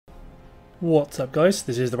What's up guys,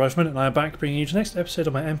 this is the Rifleman and I am back bringing you the next episode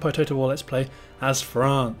of my Empire Total War Let's Play as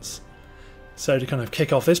France. So to kind of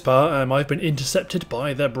kick off this part, I've been intercepted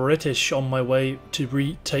by the British on my way to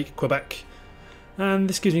retake Quebec. And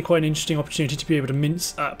this gives me quite an interesting opportunity to be able to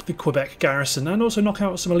mince up the Quebec garrison and also knock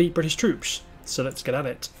out some elite British troops. So let's get at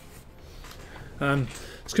it.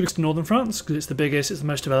 Let's go to northern France because it's the biggest, it's the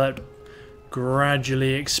most developed.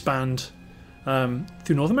 Gradually expand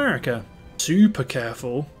through North America. Super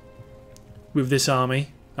careful with this army,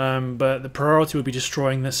 but the priority will be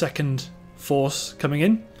destroying the second force coming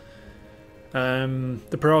in.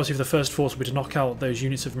 The priority of the first force will be to knock out those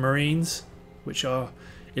units of Marines, which are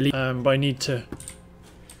elite. But I need to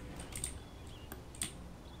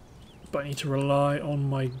rely on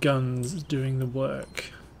my guns doing the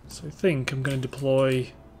work. So I think I'm going to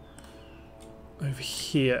deploy over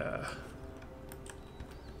here.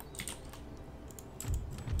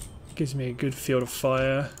 Gives me a good field of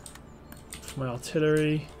fire for my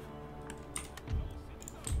artillery.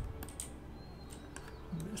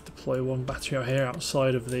 Let's deploy one battery out here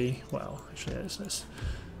outside of the, well, actually let's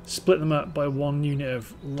split them up by one unit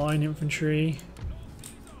of line infantry,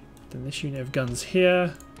 then this unit of guns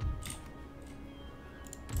here.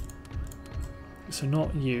 So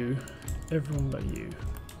not you, everyone but you.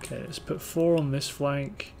 Okay, let's put 4 on this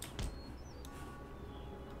flank.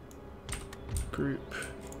 Group,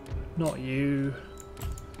 not you.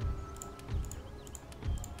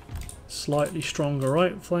 Slightly stronger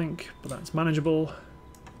right flank, but that's manageable.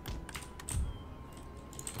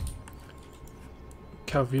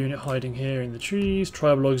 Cavalry unit hiding here in the trees.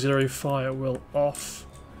 Tribal auxiliary fire will off.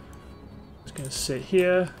 It's going to sit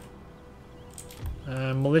here.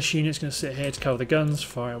 Militia unit's going to sit here to cover the guns.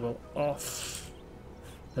 Fire will off.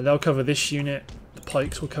 And they'll cover this unit. The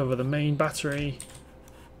pikes will cover the main battery.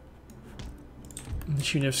 And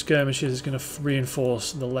this unit of skirmishers is going to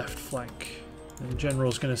reinforce the left flank. And the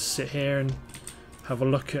general's going to sit here and have a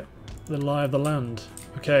look at the lie of the land.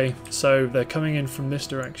 Okay, so they're coming in from this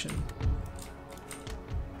direction.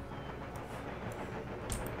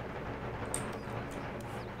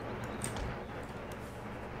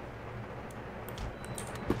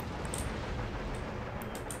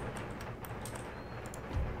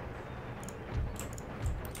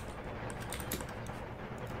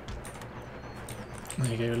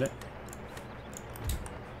 There you go, Lit.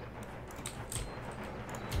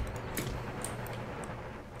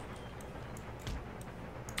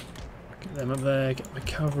 Get them up there, get my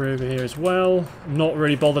cavalry over here as well. I'm not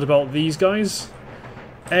really bothered about these guys.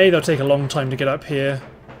 A, they'll take a long time to get up here.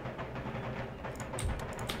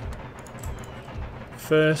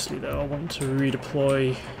 Firstly though, I want to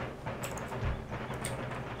redeploy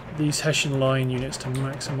these Hessian line units to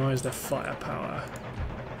maximise their firepower.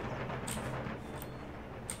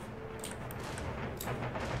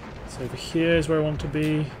 So over here is where I want to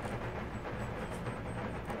be.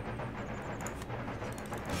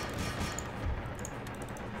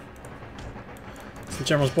 The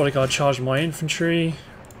General's Bodyguard charged my infantry,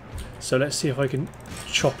 so let's see if I can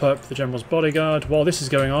chop up the General's Bodyguard. While this is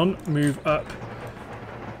going on, move up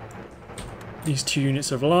these 2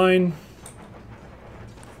 units of line.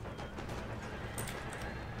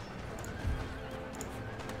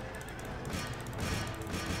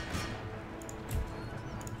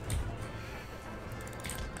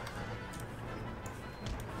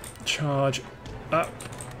 Charge up.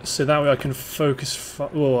 So that way I can focus.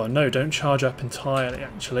 Oh no, don't charge up entirely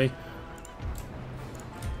actually.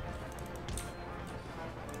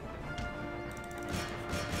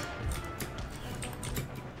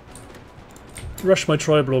 Rush my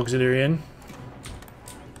tribal auxiliary in.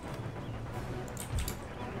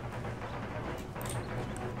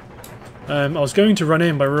 I was going to run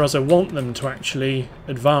in, but I realised I want them to actually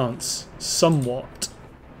advance somewhat.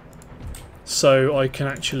 So I can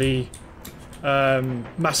actually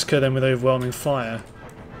massacre them with overwhelming fire.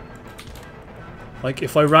 Like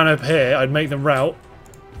if I ran up here, I'd make them rout.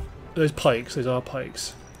 Those pikes, those are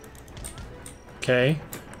pikes. Okay.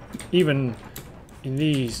 Even in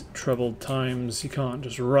these troubled times, you can't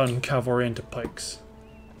just run cavalry into pikes.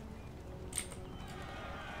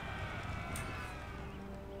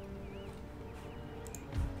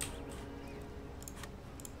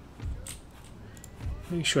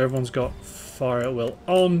 Make sure everyone's got fire at will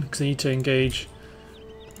on, because I need to engage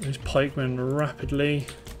those pikemen rapidly.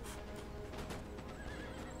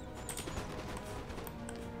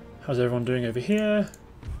 How's everyone doing over here?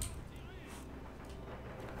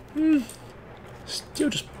 Still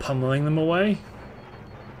just pummeling them away.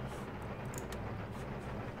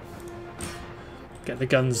 Get the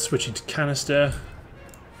guns switching to canister.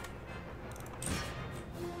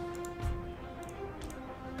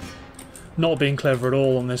 Not being clever at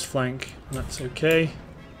all on this flank, and that's okay.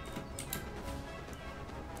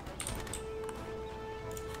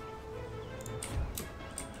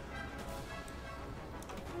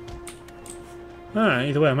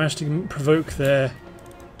 Either way, I managed to provoke their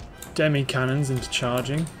demi-cannons into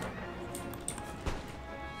charging.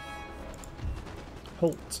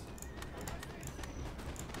 Halt.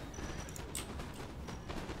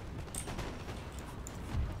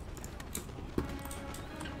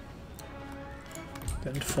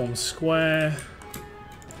 Then form square.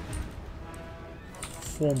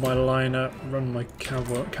 Form my line up, run my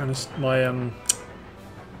cavalry,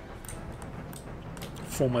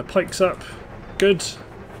 form my pikes up. Good.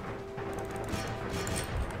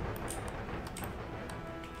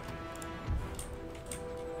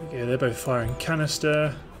 Okay, they're both firing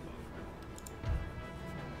canister.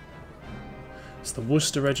 It's the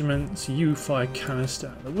Worcester Regiment, so you fire canister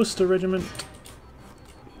at the Worcester Regiment.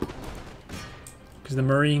 Because the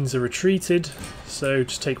Marines are retreated, so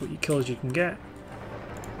just take what you kills you can get.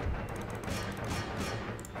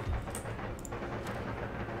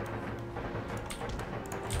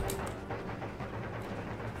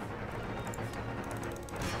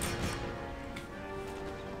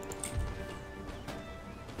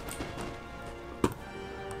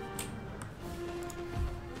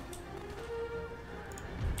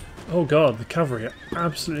 Oh god, the cavalry are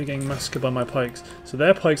absolutely getting massacred by my pikes. So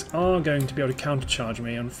their pikes are going to be able to countercharge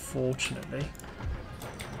me, unfortunately.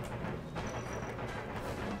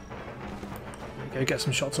 There we go, get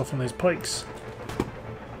some shots off on those pikes.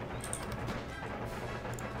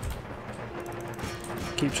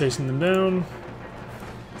 Keep chasing them down.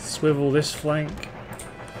 Swivel this flank.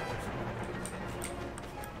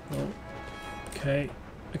 Oh, okay.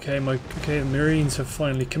 Okay, the Marines have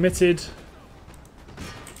finally committed.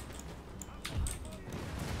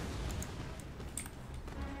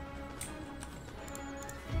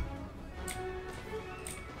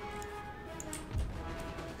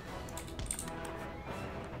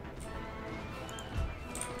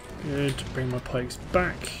 Good, bring my pikes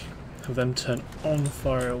back, have them turn on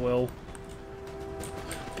fire at will.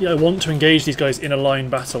 But yeah, I want to engage these guys in a line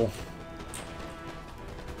battle.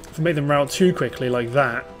 If I make them rout too quickly like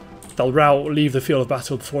that, they'll rout, leave the field of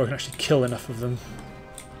battle before I can actually kill enough of them.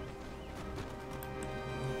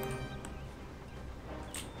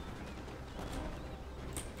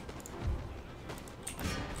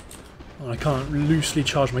 And I can't loosely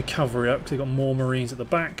charge my cavalry up because they've got more Marines at the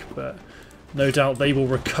back, but no doubt they will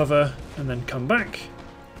recover and then come back.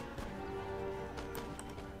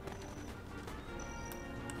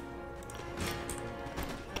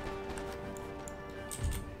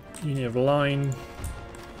 Unit of line.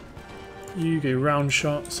 You go round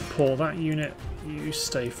shot, support that unit. You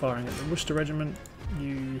stay firing at the Worcester Regiment.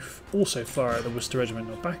 You also fire at the Worcester Regiment.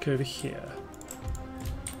 Now back over here.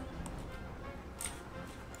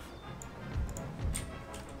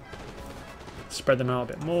 Spread them out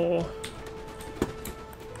a bit more.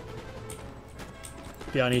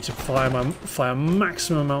 Yeah, I need to fire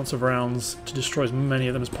maximum amounts of rounds to destroy as many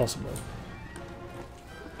of them as possible,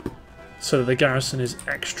 so that the garrison is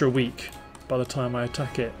extra weak by the time I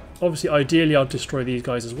attack it. Obviously, ideally I'll destroy these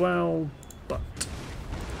guys as well, but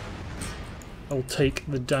I'll take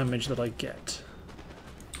the damage that I get.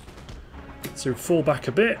 So fall back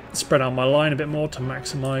a bit, spread out my line a bit more to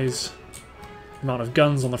maximise the amount of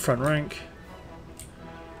guns on the front rank.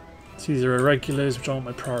 So these are irregulars, which aren't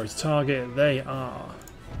my priority target. They are.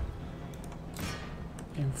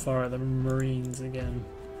 Aim fire at the Marines again.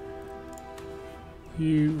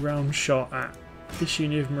 You round shot at this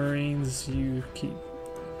unit of Marines. You keep.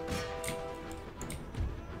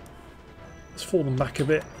 Let's fall them back a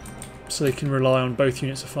bit so they can rely on both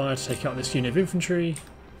units of fire to take out this unit of infantry.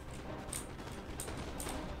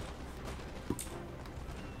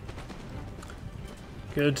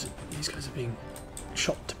 Good. These guys are being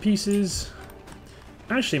shot to pieces.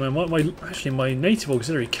 Actually, my native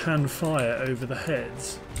auxiliary can fire over the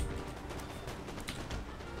heads.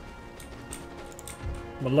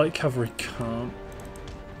 My light cavalry can't.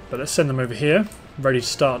 But let's send them over here, ready to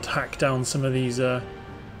start to hack down some of these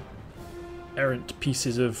errant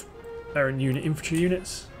pieces of errant infantry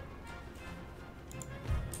units.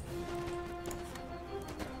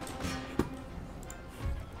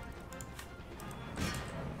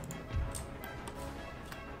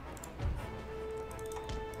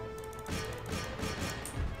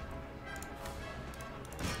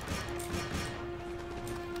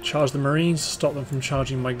 Charge the Marines, stop them from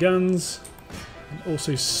charging my guns, and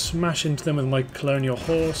also smash into them with my colonial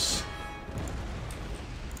horse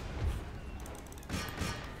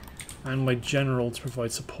and my general to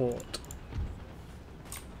provide support.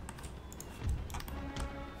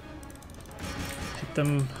 hit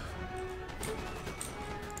them.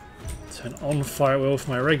 Turn on fire wheel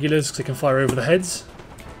for my regulars because they can fire over the heads.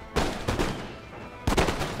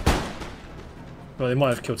 Well, they might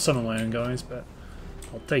have killed some of my own guys, but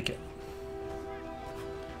I'll take it.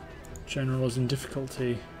 General is in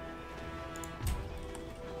difficulty.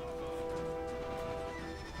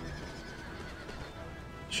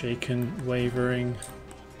 Shaken, wavering.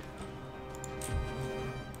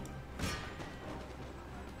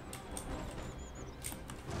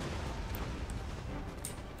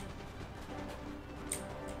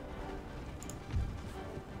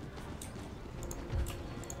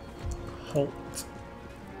 Halt.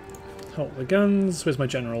 Halt the guns. Where's my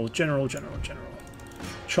general? General.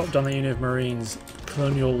 Chop down the unit of Marines.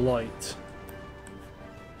 Colonial Light.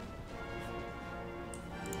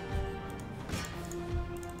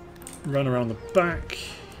 Run around the back.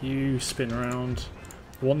 You spin around.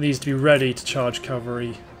 I want these to be ready to charge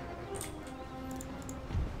cavalry.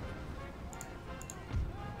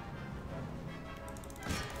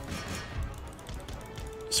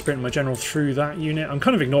 Sprint my general through that unit. I'm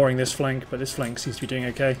kind of ignoring this flank, but this flank seems to be doing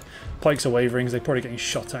okay. Pikes are wavering, so they're probably getting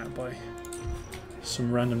shot at by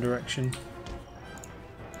some random direction.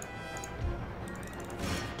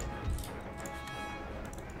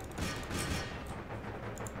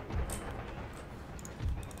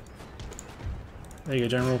 There you go,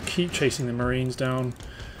 General. Keep chasing the Marines down.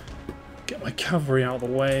 Get my cavalry out of the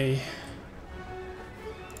way.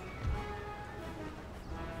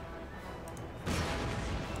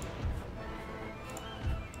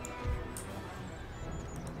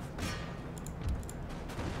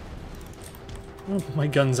 Oh, my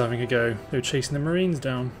gun's having a go. They're chasing the Marines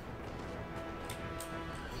down.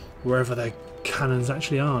 Wherever their cannons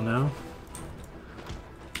actually are now.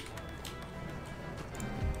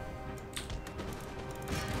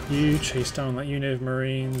 You chase down that unit of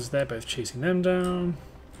Marines. They're both chasing them down.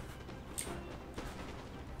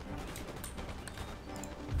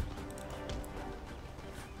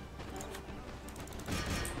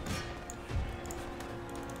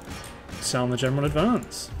 Sound the general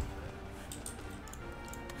advance.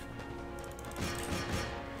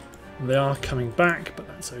 They are coming back, but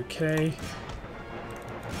that's okay.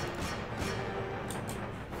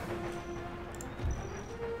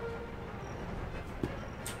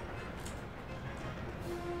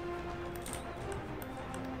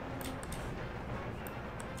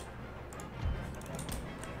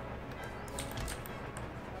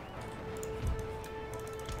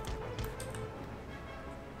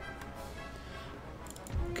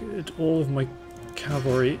 Good, all of my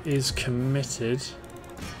cavalry is committed.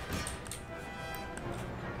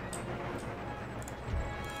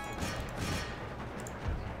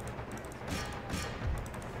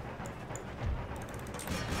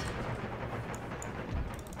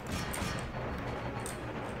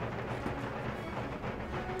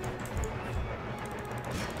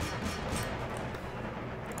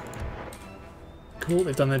 Cool,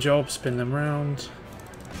 they've done their job, spin them round,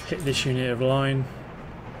 hit this unit of line,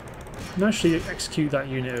 and actually execute that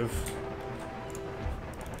unit of...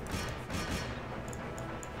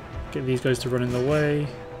 Get these guys to run in the way.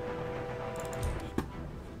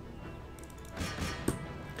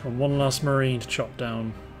 Come on, one last Marine to chop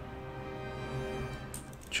down.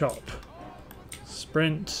 Chop.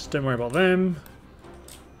 Sprint, don't worry about them.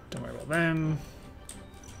 Don't worry about them.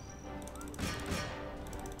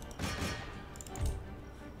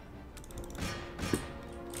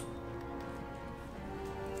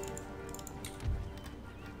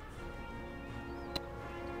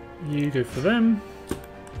 You go for them.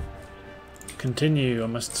 Continue. I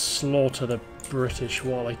must slaughter the British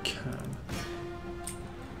while I can.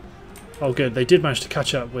 Oh good, they did manage to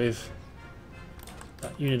catch up with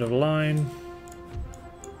that unit of line.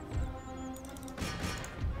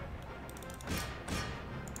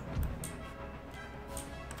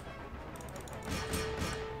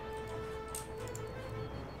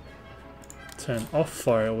 Turn off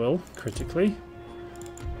fire wheel critically.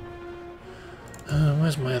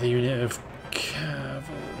 Where's my other unit of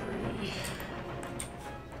cavalry?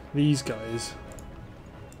 These guys.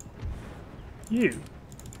 You.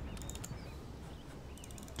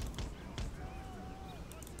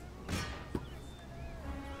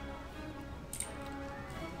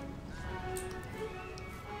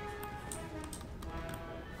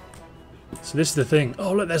 So this is the thing.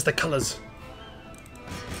 Oh look, there's the colours.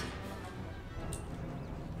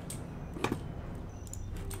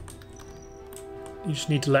 You just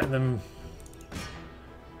need to let them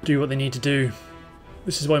do what they need to do.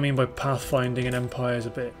 This is what I mean by pathfinding an empire is a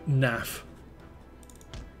bit naff.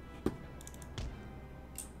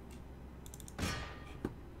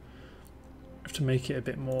 Have to make it a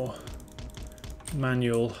bit more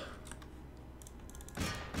manual.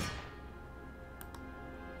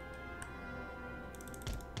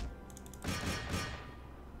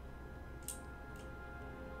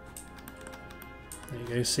 There you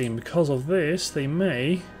go, see, and because of this, they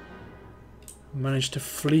may manage to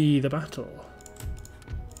flee the battle.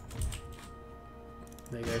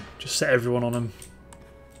 There you go, just set everyone on them.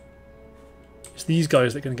 It's these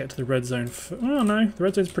guys that are going to get to the red zone. Oh no, the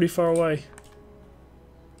red zone's pretty far away.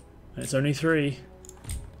 And it's only 3.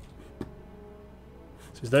 So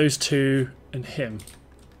it's those 2 and him.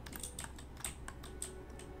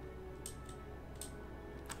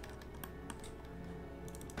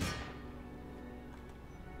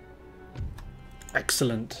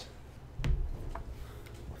 Excellent.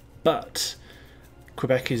 But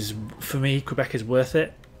Quebec is, for me, Quebec is worth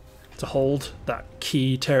it to hold that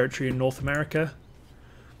key territory in North America.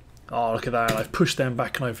 Oh, look at that. I've pushed them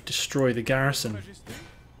back and I've destroyed the garrison.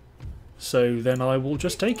 So then I will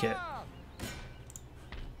just take it.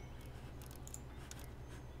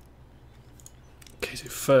 Okay, so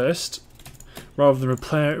first, rather than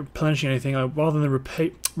replenishing anything, rather than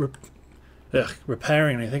repairing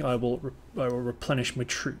anything, I will replenish my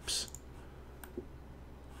troops.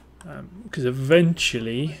 Because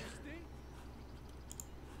eventually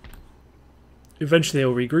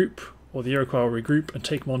they'll regroup, or the Iroquois will regroup and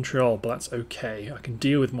take Montreal, but that's okay. I can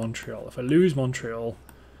deal with Montreal. If I lose Montreal,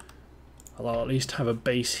 I'll at least have a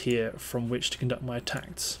base here from which to conduct my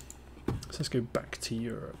attacks. So let's go back to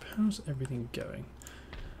Europe. How's everything going?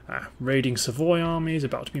 Raiding Savoy armies,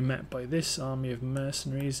 about to be met by this army of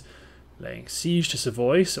mercenaries, laying siege to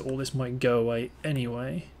Savoy, so all this might go away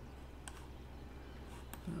anyway.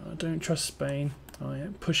 I don't trust Spain. I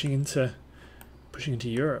am pushing into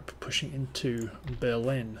Europe, pushing into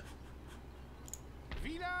Berlin.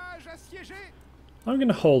 I'm going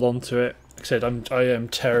to hold on to it. Like I said, I am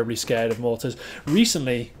terribly scared of mortars.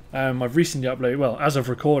 Recently, I've recently uploaded, well, as of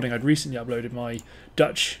recording, I'd recently uploaded my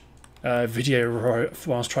Dutch video where I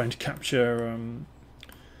was trying to capture,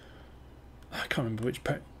 I can't remember which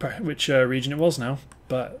region it was now,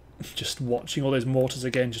 but just watching all those mortars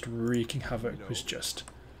again, just wreaking havoc, was just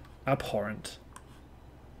abhorrent.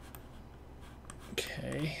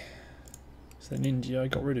 Okay. So then India, I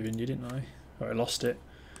got rid of India, didn't I? Oh, I lost it.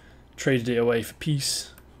 Traded it away for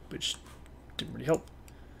peace, which didn't really help.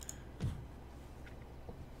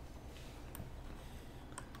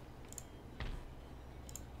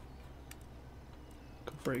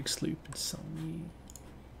 Got break sloop and Sunny.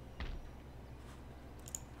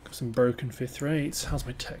 Got some broken 5th rates. How's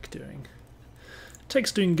my tech doing?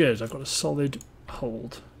 Tech's doing good. I've got a solid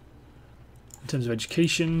hold. In terms of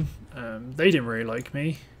education, they didn't really like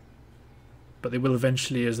me, but they will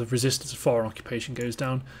eventually as the resistance to foreign occupation goes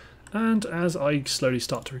down, and as I slowly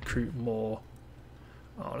start to recruit more.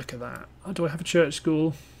 Oh, look at that. Oh, do I have a church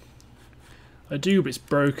school? I do, but it's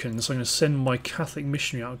broken, so I'm going to send my Catholic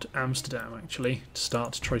missionary out to Amsterdam, actually, to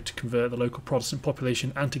start to try to convert the local Protestant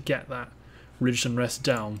population and to get that religious unrest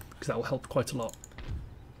down, because that will help quite a lot.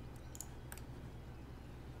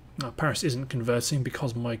 Now, Paris isn't converting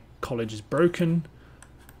because my college is broken,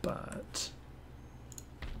 but...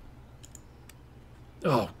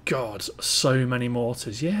 Oh god, so many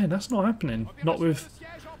mortars. Yeah, that's not happening. Not with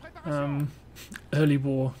early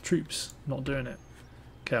war troops. Not doing it.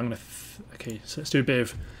 Okay, I'm gonna. Okay, so let's do a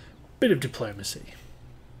bit of diplomacy.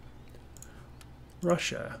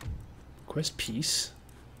 Russia, request peace.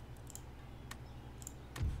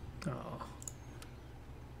 Ah.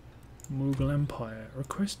 Mughal Empire,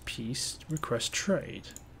 request peace. Request trade.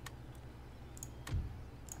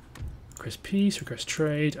 Request peace, request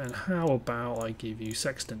trade, and how about I give you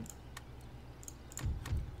Sextant?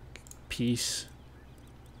 Peace,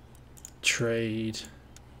 trade,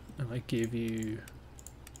 and I give you...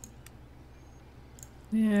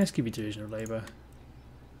 Yeah, let's give you division of labour.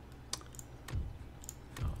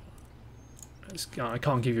 I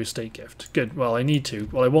can't give you a state gift. Good, well I need to.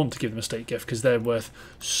 Well, I want to give them a state gift because they're worth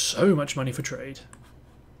so much money for trade.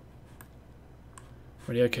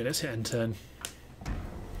 Ready, okay, let's hit end turn.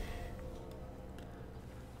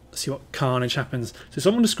 See what carnage happens. So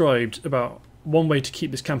someone described about one way to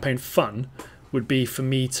keep this campaign fun would be for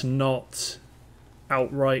me to not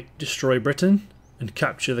outright destroy Britain and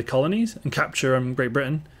capture the colonies and capture Great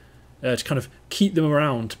Britain, to kind of keep them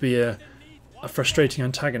around, to be a frustrating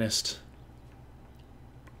antagonist.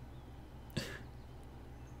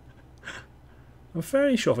 I'm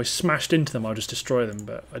fairly sure if I smashed into them I'll just destroy them,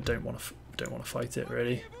 but I don't want to fight it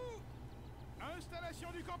really.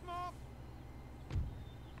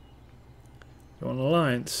 You want an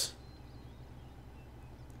alliance?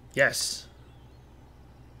 Yes.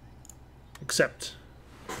 Except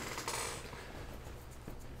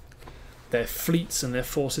their fleets and their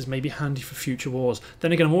forces may be handy for future wars.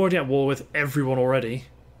 Then again, I'm already at war with everyone already,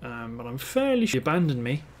 but I'm fairly sure he abandoned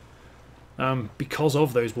me because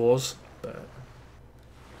of those wars.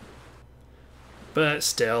 But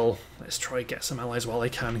still, let's try to get some allies while I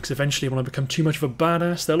can, because eventually when I become too much of a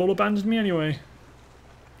badass, they'll all abandon me anyway.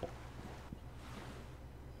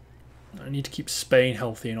 I need to keep Spain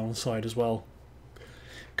healthy and on side as well.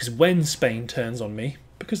 Because when Spain turns on me,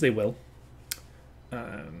 because they will,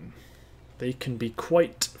 they can be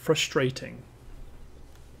quite frustrating.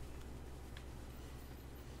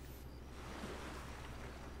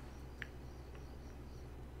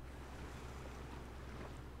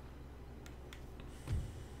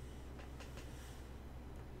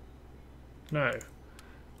 No,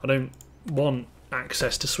 I don't want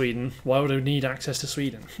access to Sweden. Why would I need access to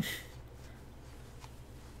Sweden?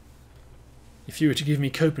 If you were to give me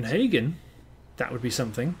Copenhagen, that would be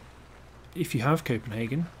something. If you have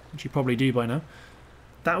Copenhagen, which you probably do by now,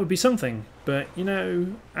 that would be something. But, you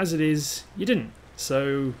know, as it is, you didn't.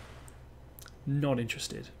 So, not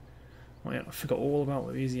interested. Oh yeah, I forgot all about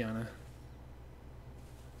Louisiana.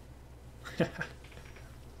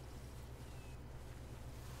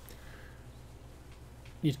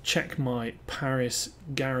 You check my Paris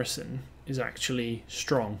garrison is actually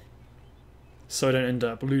strong, so I don't end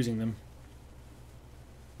up losing them.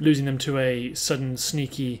 Losing them to a sudden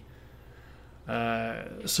sneaky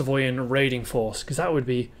Savoyan raiding force, because that would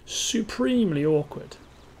be supremely awkward.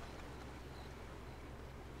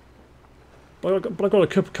 But I've got a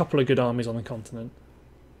couple of good armies on the continent.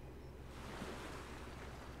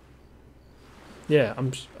 Yeah,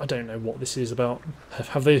 I don't know what this is about.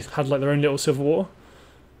 Have they had like their own little civil war?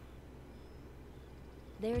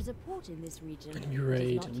 There is a port in this region. Enemy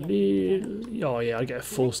raid. Oh yeah, I get a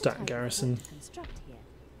full stack garrison.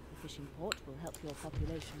 A fishing port will help your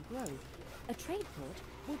population grow. A trade port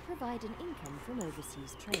will provide an income from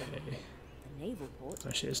overseas trade. Okay. A naval port.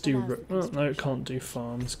 Actually, let's do. Oh, no, it can't do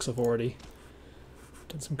farms because I've already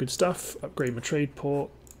done some good stuff. Upgrade my trade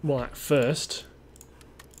port. Well, at first,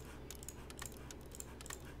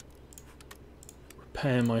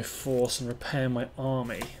 repair my force and repair my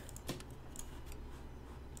army.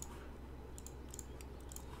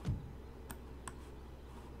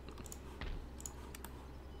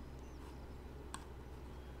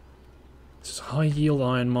 High yield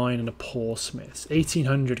iron mine and a poor smith.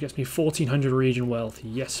 1800 gets me 1400 region wealth.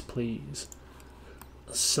 Yes, please.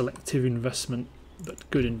 A selective investment, but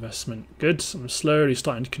good investment. Good. I'm slowly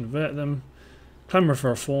starting to convert them. Clamour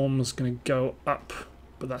for reform is going to go up,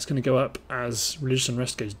 but that's going to go up as religious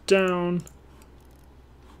unrest goes down.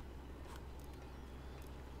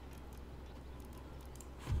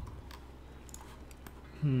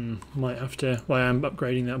 Might have to. Well, I am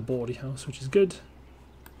upgrading that boarding house, which is good.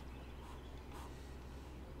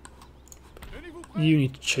 You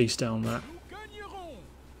need to chase down that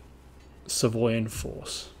Savoyan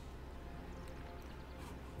force.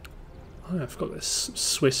 Oh, I've got this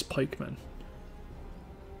Swiss pikeman.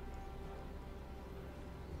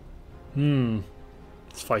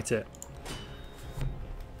 Let's fight it.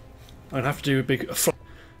 I'd have to do a big...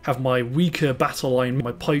 have my weaker battle line,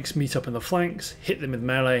 my pikes meet up in the flanks, hit them with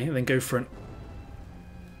melee, and then go for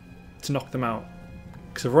to knock them out.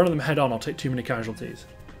 Because if I run them head on, I'll take too many casualties.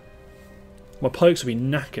 My pikes will be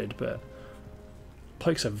knackered, but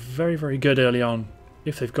pikes are very, very good early on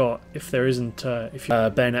if there isn't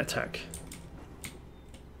bayonet tech.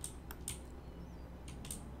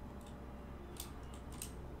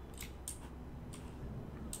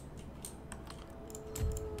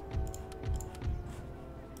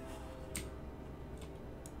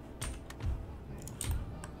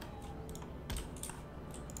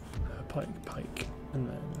 Pike, and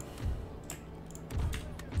then.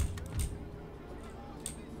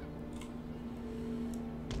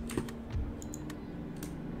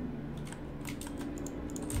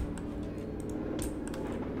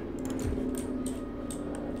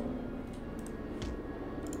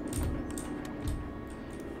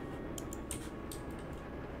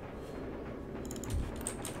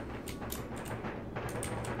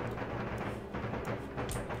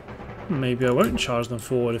 Maybe I won't charge them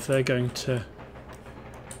forward if they're going to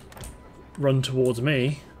run towards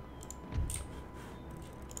me.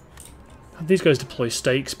 These guys deploy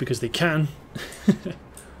stakes because they can.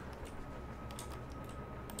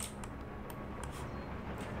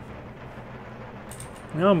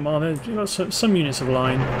 Come on, you've got some units of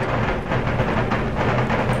line.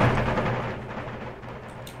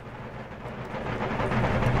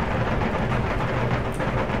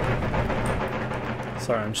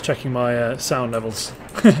 Sorry, I'm just checking my sound levels.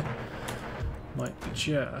 Might be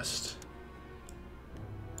just...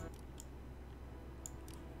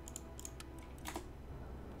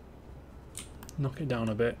 knock it down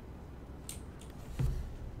a bit.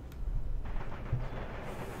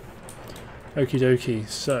 Okie dokie,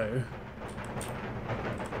 so...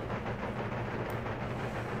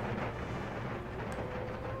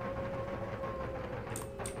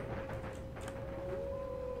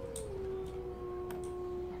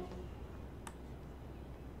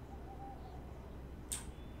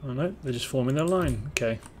 oh no, they're just forming their line.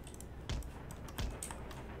 Okay.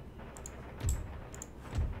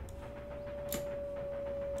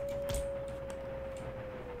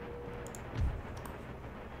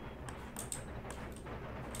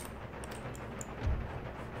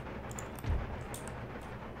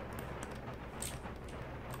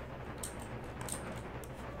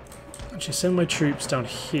 Actually, send my troops down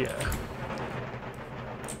here.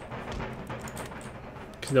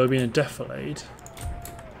 Because they'll be in a defilade.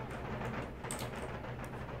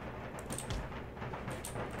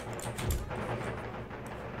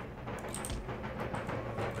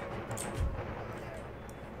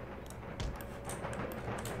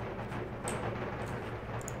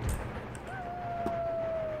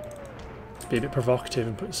 Be a bit provocative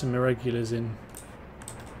and put some irregulars in.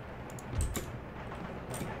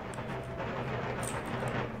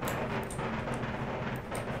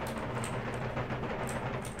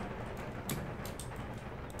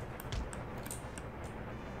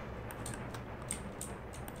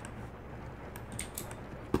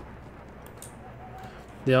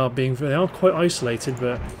 They are quite isolated,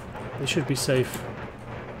 but they should be safe.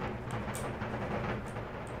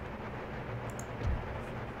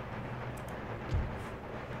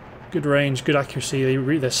 Good range, good accuracy.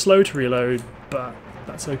 They're slow to reload, but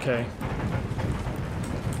that's okay.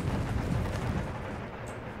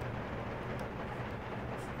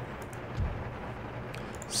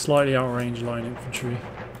 Slightly outrange line infantry.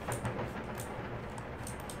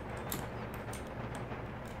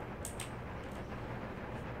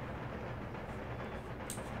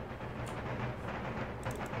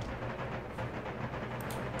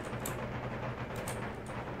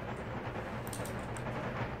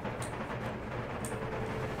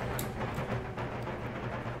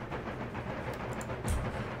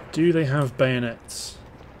 Do they have bayonets?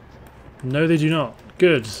 No, they do not.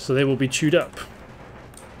 Good, so they will be chewed up.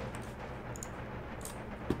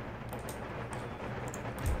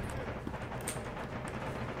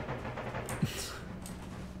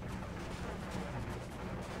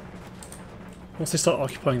 Once they start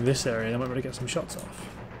occupying this area, they might be able to get some shots off.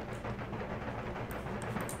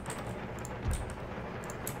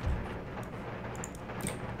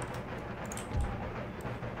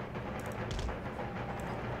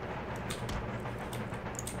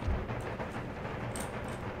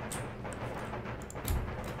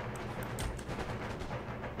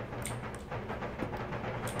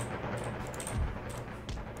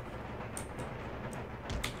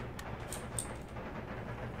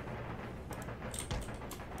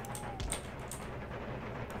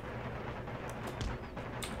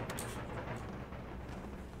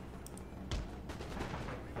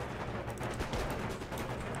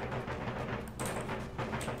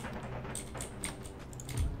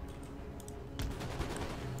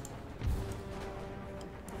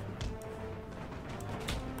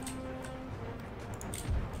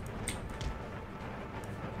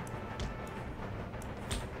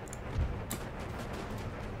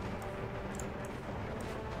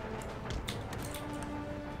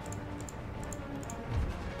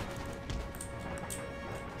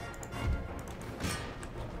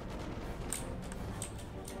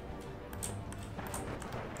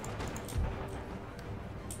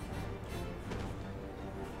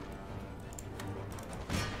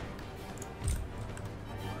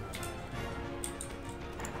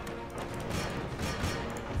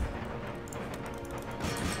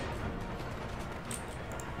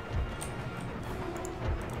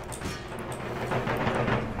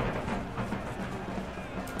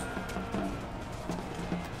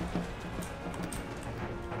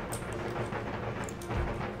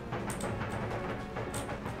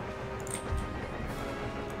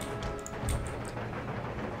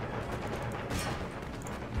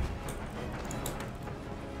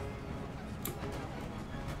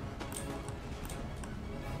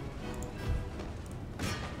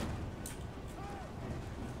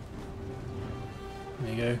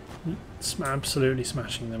 There you go. Absolutely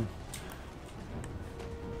smashing them.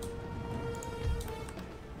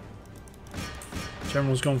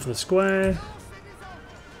 General's gone for the square.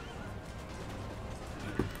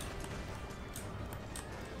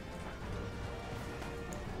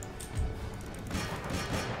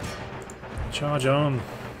 Charge on.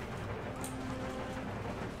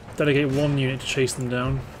 Delegate one unit to chase them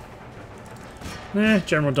down.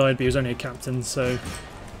 General died, but he was only a captain, so...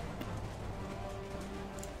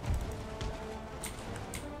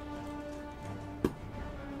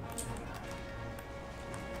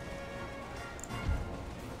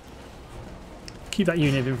 Keep that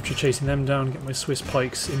unit of infantry chasing them down, get my Swiss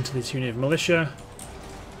pikes into this unit of militia.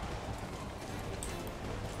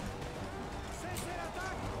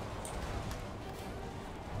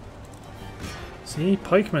 See,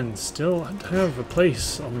 pikemen still have a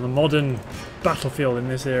place on the modern battlefield in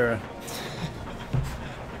this era.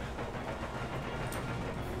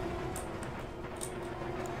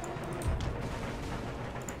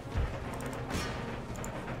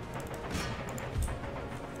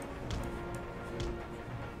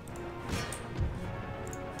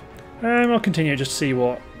 I'll continue just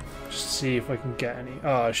to see if I can get any.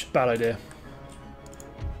 Oh, it's bad idea.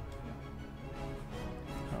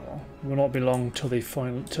 It will not be long till they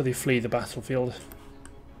flee the battlefield.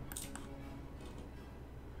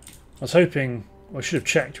 I was hoping, well, I should have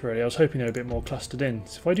checked really, I was hoping they were a bit more clustered in.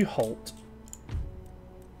 So if I do halt,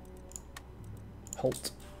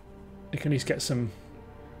 they can at least get some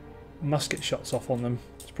musket shots off on them.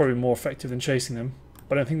 It's probably more effective than chasing them,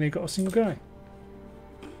 but I don't think they've got a single guy.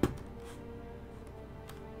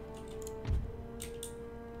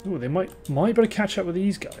 Ooh, they might be able to catch up with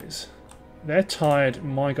these guys. They're tired,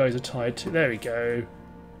 my guys are tired too. There we go.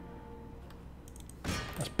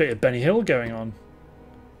 That's a bit of Benny Hill going on.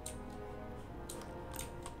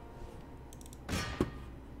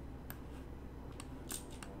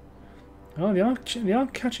 Oh, they are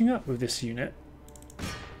catching up with this unit.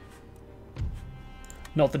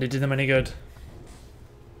 Not that it did them any good.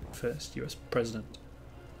 First US president.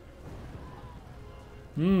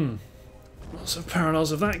 Lots of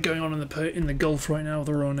parallels of that going on in the Gulf right now with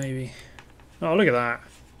the Royal Navy. Oh, look at that.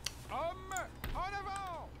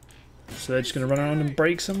 So they're just going to run around and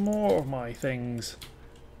break some more of my things.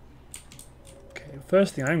 Okay,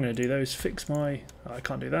 first thing I'm going to do though is fix my... Oh, I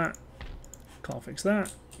can't do that. Can't fix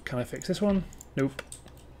that. Can I fix this one? Nope.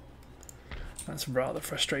 That's rather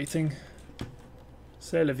frustrating.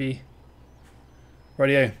 C'est la vie.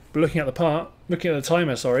 Rightio, but looking at the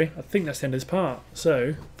timer, sorry, I think that's the end of this part.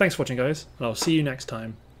 So, thanks for watching guys, and I'll see you next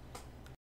time.